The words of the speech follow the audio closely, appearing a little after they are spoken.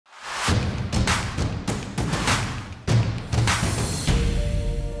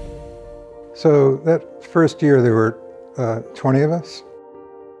So that first year there were 20 of us,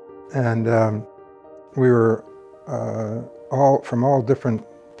 and we were all from all different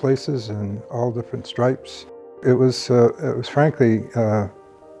places and all different stripes. It was frankly a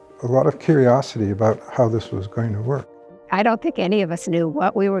lot of curiosity about how this was going to work. I don't think any of us knew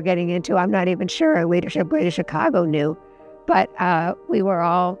what we were getting into. I'm not even sure Leadership Greater Chicago knew, but we were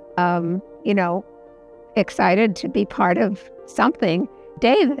all, excited to be part of something.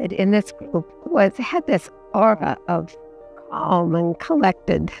 David in this group had this aura of calm and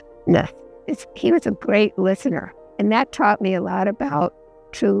collectedness. He was a great listener, and that taught me a lot about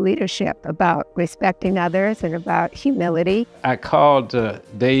true leadership, about respecting others and about humility. I called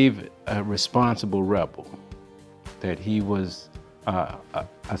Dave a responsible rebel, that he was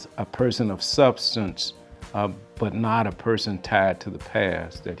a person of substance, but not a person tied to the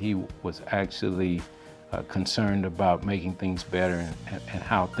past, that he was actually concerned about making things better and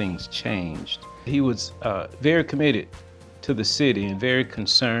how things changed. He was very committed to the city and very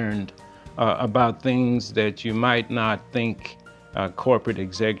concerned about things that you might not think a corporate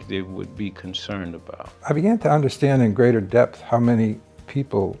executive would be concerned about. I began to understand in greater depth how many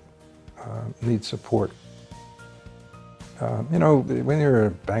people need support. When you're a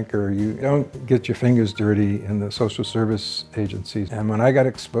banker, you don't get your fingers dirty in the social service agencies. And when I got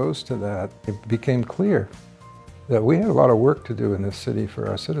exposed to that, it became clear that we had a lot of work to do in this city for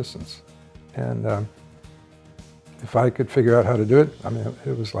our citizens. And if I could figure out how to do it,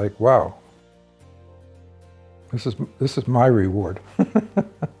 it was like, wow, this is my reward.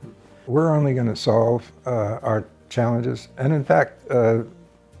 We're only going to solve our challenges and, in fact,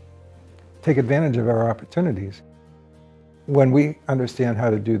 take advantage of our opportunities when we understand how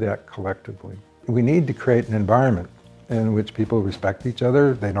to do that collectively. We need to create an environment in which people respect each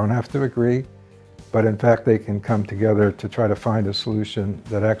other. They don't have to agree, but in fact they can come together to try to find a solution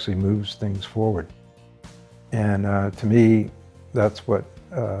that actually moves things forward. And to me, that's what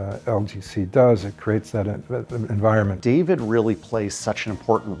LGC does. It creates that environment. David really plays such an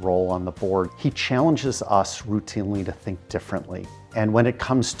important role on the board. He challenges us routinely to think differently. And when it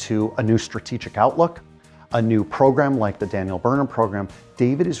comes to a new strategic outlook, a new program like the Daniel Burnham program,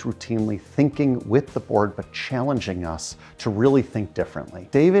 David is routinely thinking with the board, but challenging us to really think differently.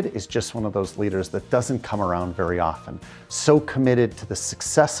 David is just one of those leaders that doesn't come around very often. So committed to the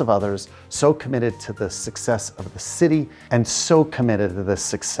success of others, so committed to the success of the city, and so committed to the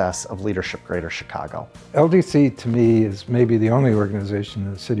success of Leadership Greater Chicago. LGC to me is maybe the only organization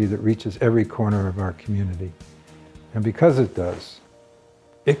in the city that reaches every corner of our community. And because it does,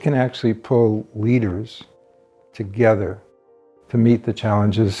 it can actually pull leaders together to meet the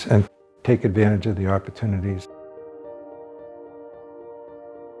challenges and take advantage of the opportunities.